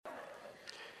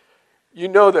You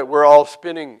know that we're all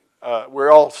spinning,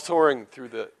 we're all soaring through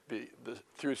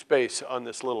through space on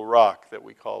this little rock that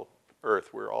we call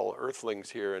Earth. We're all Earthlings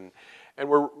here, and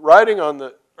we're riding on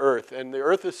the Earth, and the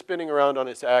Earth is spinning around on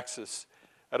its axis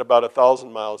at about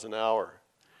 1,000 miles an hour.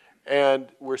 And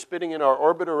we're spinning in our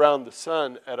orbit around the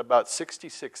sun at about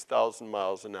 66,000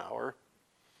 miles an hour.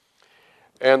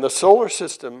 And the solar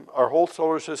system, our whole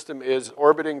solar system, is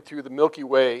orbiting through the Milky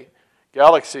Way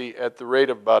galaxy at the rate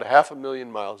of about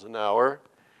 500,000 miles an hour.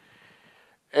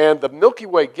 And the Milky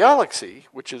Way galaxy,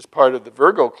 which is part of the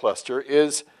Virgo cluster,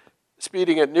 is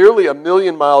speeding at nearly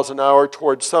 1,000,000 miles an hour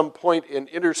towards some point in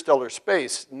interstellar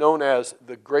space known as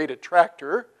the Great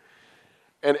Attractor.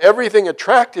 And everything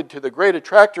attracted to the Great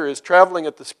Attractor is traveling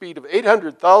at the speed of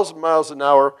 800,000 miles an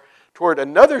hour toward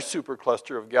another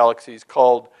supercluster of galaxies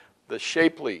called the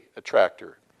Shapley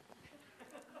Attractor.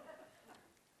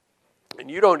 And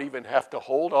you don't even have to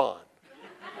hold on.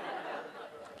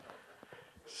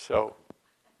 So,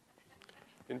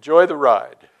 enjoy the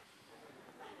ride.